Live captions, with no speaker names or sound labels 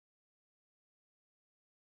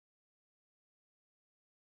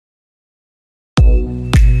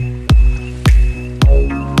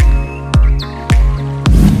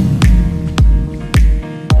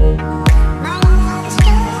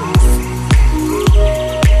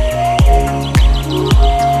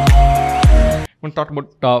want to talk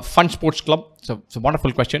about Fun Sports Club. It's a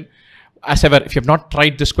wonderful question. As ever, if you have not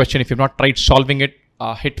tried this question, if you have not tried solving it,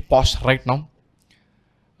 hit pause right now.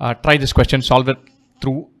 Try this question, solve it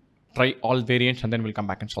through, try all variants, and then we'll come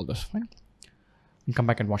back and solve this. Fine. We'll come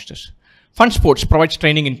back and watch this. Fun Sports provides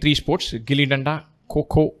training in 3 sports, Gilli-danda,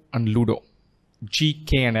 Kho-Kho, and Ludo. G,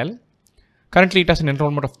 K, and L. Currently, it has an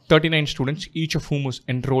enrollment of 39 students, each of whom is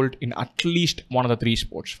enrolled in at least one of the 3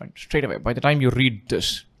 sports. Fine. Straight away, by the time you read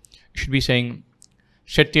this, you should be saying,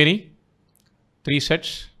 set theory, 3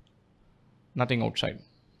 sets, nothing outside.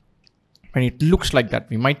 And it looks like that.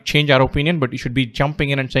 We might change our opinion, but you should be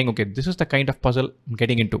jumping in and saying, okay, this is the kind of puzzle I'm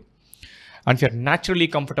getting into. And if you're naturally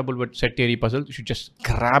comfortable with set theory puzzle, you should just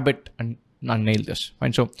grab it and nail this.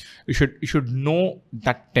 Fine. So you should know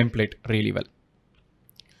that template really well.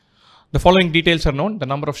 The following details are known. The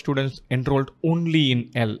number of students enrolled only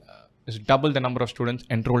in L is double the number of students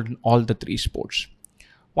enrolled in all the 3 sports.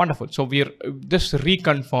 Wonderful. So this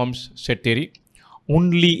reconfirms set theory.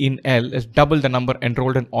 Only in L is double the number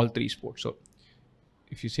enrolled in all 3 sports. So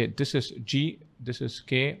if you say this is G, this is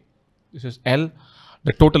K, this is L,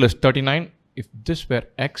 the total is 39. If this were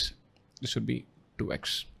X, this would be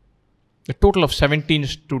 2X. The total of 17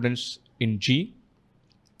 students in G.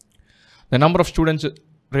 The number of students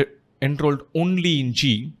enrolled only in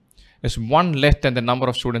G is 1 less than the number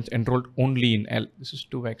of students enrolled only in L. This is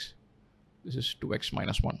 2X. This is 2X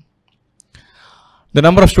minus 1. The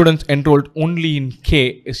number of students enrolled only in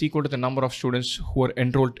K is equal to the number of students who are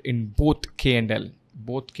enrolled in both K and L.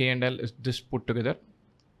 Both K and L is this put together.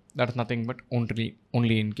 That is nothing but only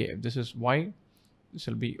in K. If this is Y, this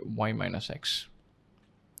will be Y minus X.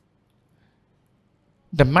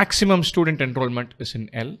 The maximum student enrollment is in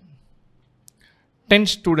L. 10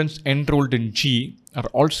 students enrolled in G are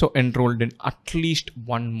also enrolled in at least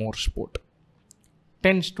one more sport.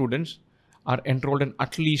 10 students are enrolled in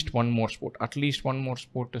at least one more sport. At least one more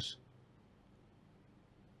sport is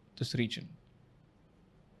this region.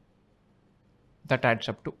 That adds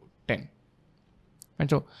up to 10. And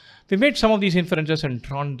so we made some of these inferences and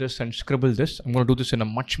drawn this and scribbled this. I'm going to do this in a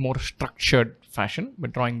much more structured fashion by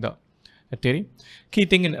drawing the theory. Key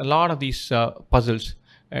thing in a lot of these puzzles,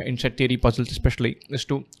 in set theory puzzles especially, is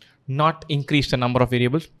to not increase the number of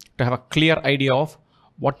variables, to have a clear idea of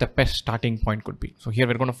what the best starting point could be. So here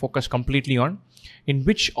we're going to focus completely on in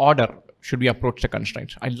which order should we approach the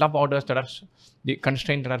constraints. I love orders that are the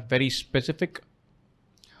constraints that are very specific,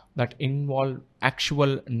 that involve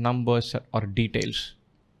actual numbers or details.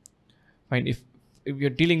 Fine. If you're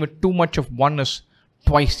dealing with too much of one is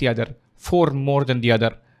twice the other, 4 more than the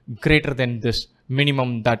other, greater than this,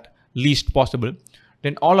 minimum that, least possible,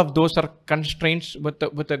 then all of those are constraints with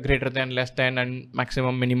a greater than, less than, and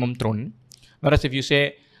maximum, minimum thrown in. Whereas if you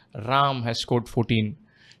say Ram has scored 14,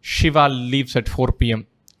 Shiva leaves at 4 p.m.,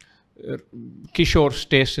 Kishore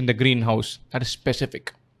stays in the greenhouse, that is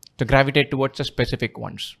specific. To gravitate towards the specific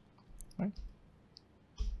ones. Right?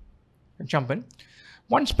 Jump in.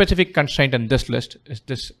 One specific constraint in this list is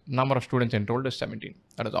this number of students enrolled is 17.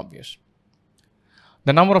 That is obvious.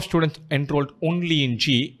 The number of students enrolled only in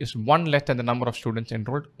G is 1 less than the number of students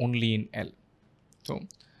enrolled only in L. So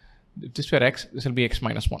if this were X, this will be X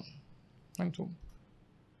minus 1. And so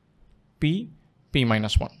P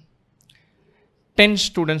minus 1. 10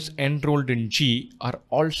 students enrolled in G are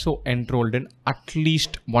also enrolled in at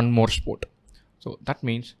least one more sport. So that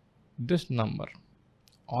means this number,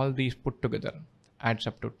 all these put together, adds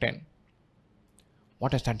up to 10.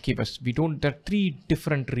 What does that give us? There are 3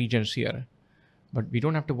 different regions here, but we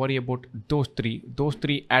don't have to worry about those 3. Those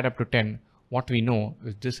 3 add up to 10. What we know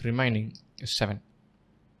is this remaining is 7.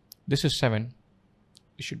 This is 7.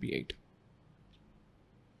 It should be 8.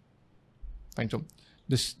 Fine. So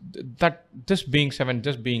this being 7,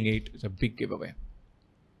 this being 8 is a big giveaway.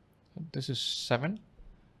 This is 7.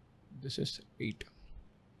 This is 8.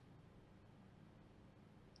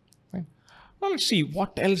 Fine. Now let's see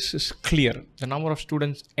what else is clear. The number of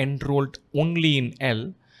students enrolled only in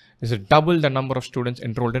L is double the number of students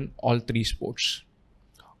enrolled in all 3 sports.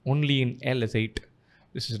 Only in L is 8.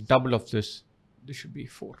 This is double of this. This should be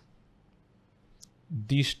 4.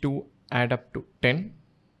 These 2 add up to 10.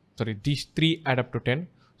 Sorry, these 3 add up to 10.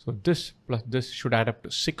 So this plus this should add up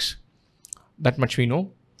to 6. That much we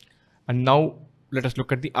know. And now let us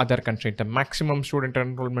look at the other constraint. The maximum student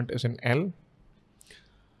enrollment is in L.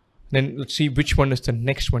 Then let's see which one is the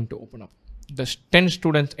next one to open up. The 10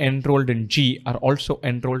 students enrolled in G are also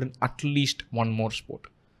enrolled in at least one more sport.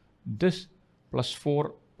 This plus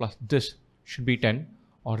 4 plus this should be 10,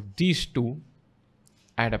 or these 2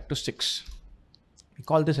 add up to 6. We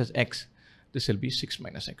call this as X. This will be 6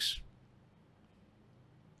 minus X.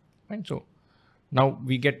 Right? So Now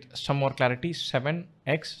we get some more clarity.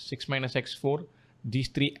 7x, 6 minus x, 4. These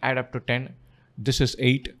three add up to 10. This is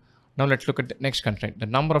 8. Now let's look at the next constraint. The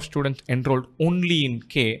number of students enrolled only in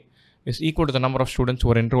K is equal to the number of students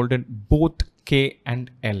who are enrolled in both K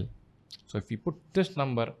and L. So if we put this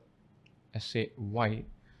number as say y,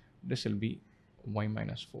 this will be y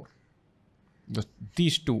minus 4.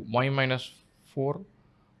 These two, y minus 4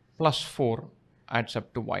 plus 4 adds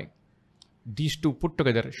up to y. These two put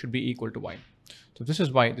together should be equal to y. So this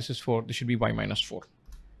is y, this is 4, this should be y minus 4.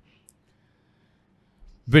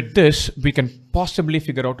 With this, we can possibly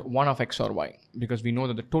figure out one of x or y because we know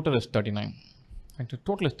that the total is 39. And the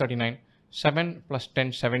total is 39. 7 plus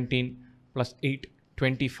 10, 17 plus 8,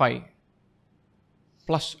 25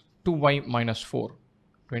 plus 2y minus 4.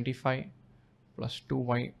 25 plus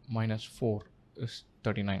 2y minus 4 is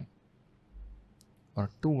 39. Or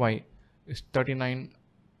 2y is 39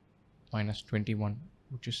 minus 21,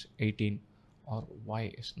 which is 18, or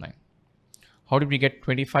y is 9. How did we get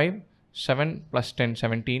 25? 7 plus 10,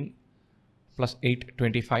 17 plus 8,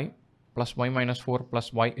 25 plus y minus 4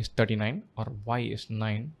 plus y is 39, or y is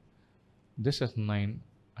 9. This is 9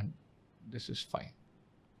 and this is 5.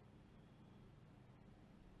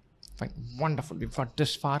 Fine. Wonderful. We've got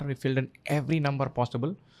this far. We filled in every number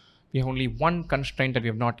possible. We have only one constraint that we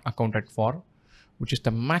have not accounted for, which is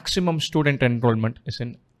the maximum student enrollment is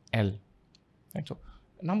in L. Right? So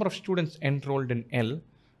the number of students enrolled in L,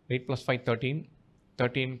 8 plus 5, 13,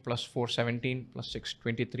 13 plus 4, 17 plus 6,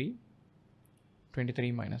 23,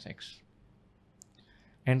 23 minus x.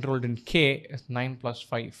 Enrolled in K is 9 plus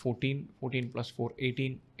 5, 14, 14 plus 4,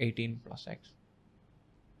 18, 18 plus x.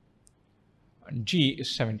 And G is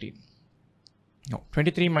 17. Now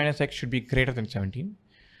 23 minus x should be greater than 17.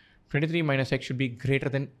 23 minus x should be greater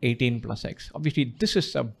than 18 plus x. Obviously, this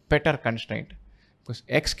is a better constraint because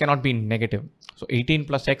x cannot be negative. So 18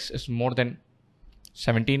 plus x is more than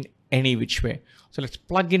 17 any which way. So let's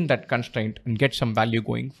plug in that constraint and get some value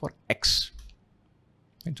going for x.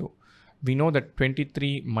 And so we know that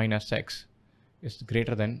 23 minus x is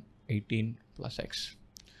greater than 18 plus x.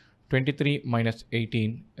 23 minus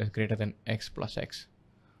 18 is greater than x plus x.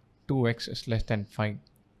 2x is less than 5.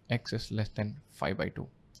 X is less than 5 by 2.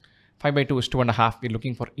 5 by 2 is 2.5. We're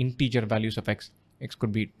looking for integer values of x. X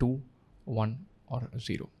could be 2, 1, or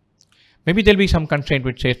 0. Maybe there'll be some constraint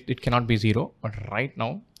which says it cannot be 0, but right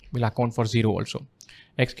now we'll account for 0 also.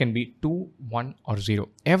 X can be 2, 1, or 0.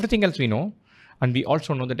 Everything else we know, and we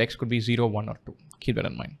also know that x could be 0, 1, or 2. Keep that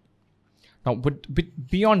in mind. Now,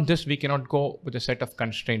 beyond this, we cannot go with a set of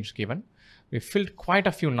constraints given. We filled quite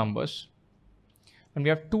a few numbers, and we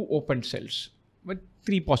have 2 open cells with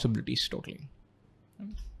 3 possibilities totally.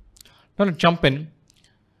 Now let's jump in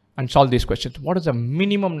and solve these questions. What is the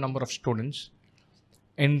minimum number of students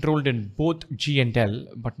enrolled in both G and L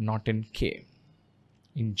but not in K?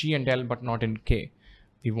 In G and L but not in K,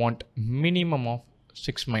 we want minimum of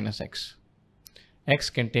 6 minus x. X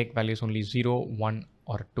can take values only 0, 1,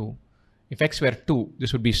 or 2. If x were 2,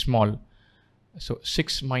 this would be small. So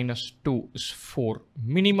 6 minus 2 is 4.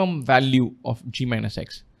 Minimum value of G minus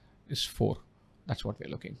x is 4. That's what we're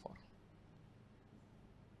looking for.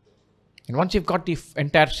 And once you've got the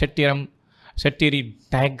entire set theory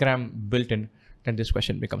diagram built in, then this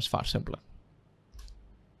question becomes far simpler.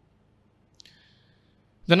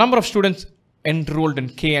 The number of students enrolled in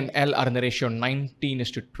K and L are in the ratio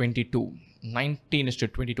 19:22.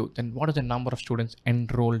 19:22. Then what is the number of students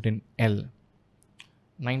enrolled in L?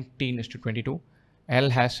 19:22. L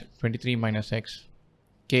has 23 minus x.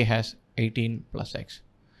 K has 18 plus x.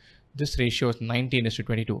 This ratio is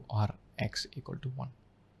 19:22, or x equal to 1.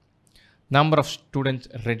 Number of students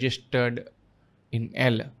registered in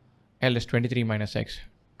L. L is 23 minus x,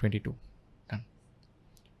 22. Done.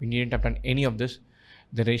 We needn't have done any of this.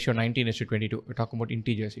 The ratio 19:22. We're talking about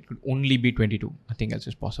integers. It could only be 22. Nothing else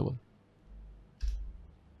is possible.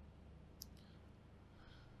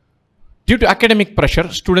 Due to academic pressure,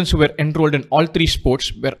 students who were enrolled in all 3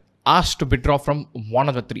 sports were asked to withdraw from one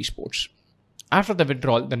of the 3 sports. After the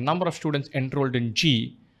withdrawal, the number of students enrolled in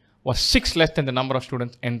G was 6 less than the number of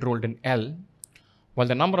students enrolled in L, while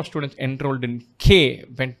the number of students enrolled in K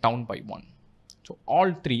went down by 1. So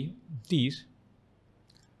all 3, these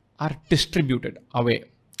are distributed away.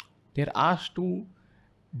 They're asked to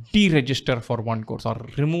deregister for one course or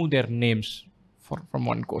remove their names from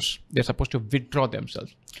one course. They're supposed to withdraw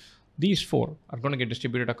themselves. These 4 are going to get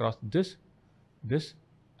distributed across this, this,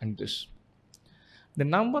 and this. The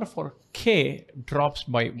number for K drops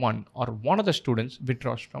by 1, or one of the students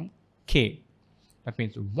withdraws from K. That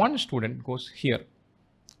means one student goes here.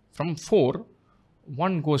 From 4,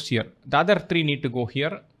 one goes here. The other 3 need to go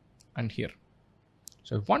here and here.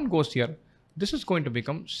 So if one goes here, this is going to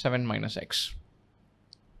become 7 minus x.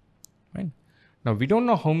 Right? Now we don't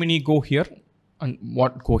know how many go here and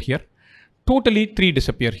what go here. Totally 3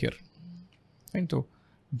 disappear here. Right? So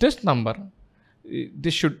this number,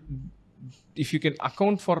 this should, if you can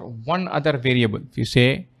account for one other variable, if you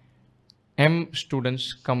say m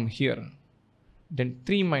students come here, then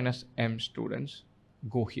 3 minus m students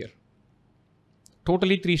go here.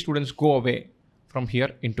 Totally 3 students go away from here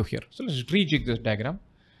into here. So let's rejig this diagram.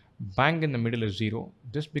 Bang in the middle is 0.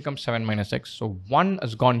 This becomes 7 minus x. So 1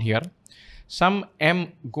 has gone here. Some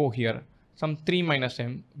m go here. Some 3 minus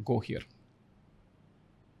m go here.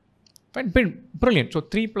 Fine, brilliant. So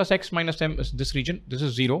 3 plus x minus m is this region. This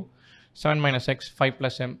is 0. 7 minus x, 5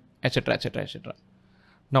 plus m, etc., etc., etc.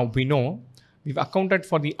 Now we know we've accounted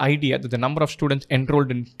for the idea that the number of students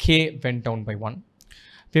enrolled in K went down by 1.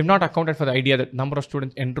 We have not accounted for the idea that number of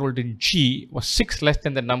students enrolled in G was 6 less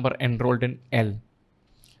than the number enrolled in L.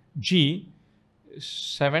 G is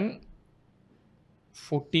 7,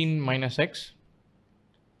 14 minus x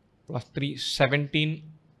plus 3, 17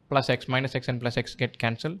 plus x minus x and plus x get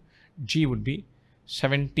cancelled. G would be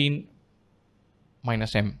 17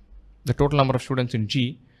 minus m. The total number of students in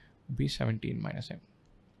G would be 17 minus m.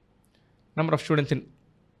 Number of students in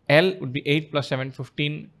L would be 8 plus 7,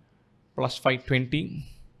 15 plus 5, 20.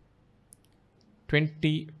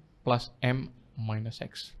 20 plus m minus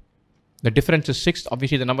x. The difference is 6.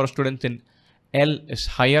 Obviously, the number of students in L is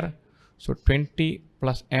higher. So 20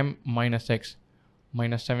 plus m minus x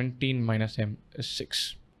minus 17 minus m is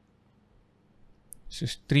 6. This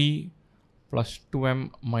is 3 plus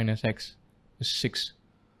 2m minus x is 6,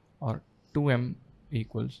 or 2m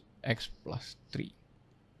equals x plus 3.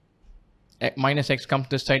 Minus x comes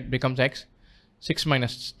this side, becomes x. 6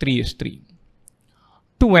 minus 3 is 3.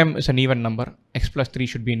 2m is an even number. X plus 3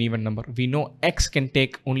 should be an even number. We know x can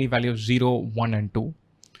take only values 0, 1 and 2.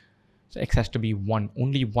 So x has to be 1.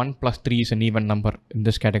 Only 1 plus 3 is an even number in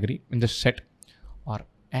this category, in this set. Or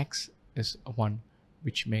x is 1,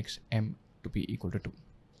 which makes m to be equal to 2.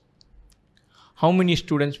 How many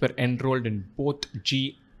students were enrolled in both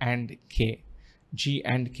G and K? G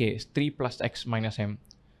and K is 3 plus x minus m.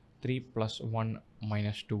 3 plus 1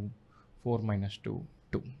 minus 2. 4 minus 2,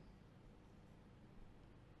 2.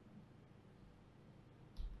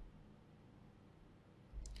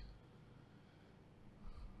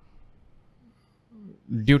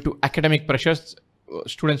 Due to academic pressures,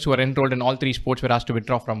 students who are enrolled in all 3 sports were asked to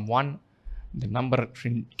withdraw from 1. The number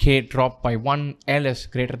in K dropped by 1. L is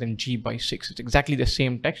greater than G by 6. It's exactly the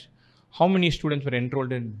same text. How many students were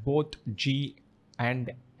enrolled in both G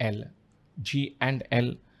and L? G and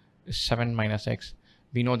L is 7 minus x.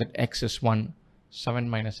 We know that x is 1. 7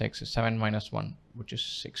 minus x is 7 minus 1, which is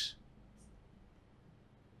 6.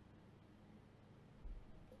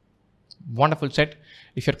 Wonderful set.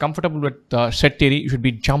 If you're comfortable with set theory, you should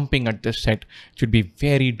be jumping at this set. It should be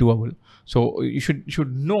very doable. So you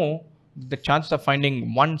should know the chance of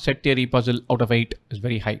finding one set theory puzzle out of 8 is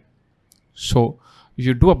very high. So if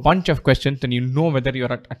you do a bunch of questions, then you know whether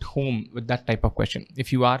you're at home with that type of question.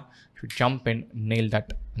 If you are, you should jump in, nail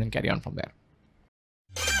that, and then carry on from there.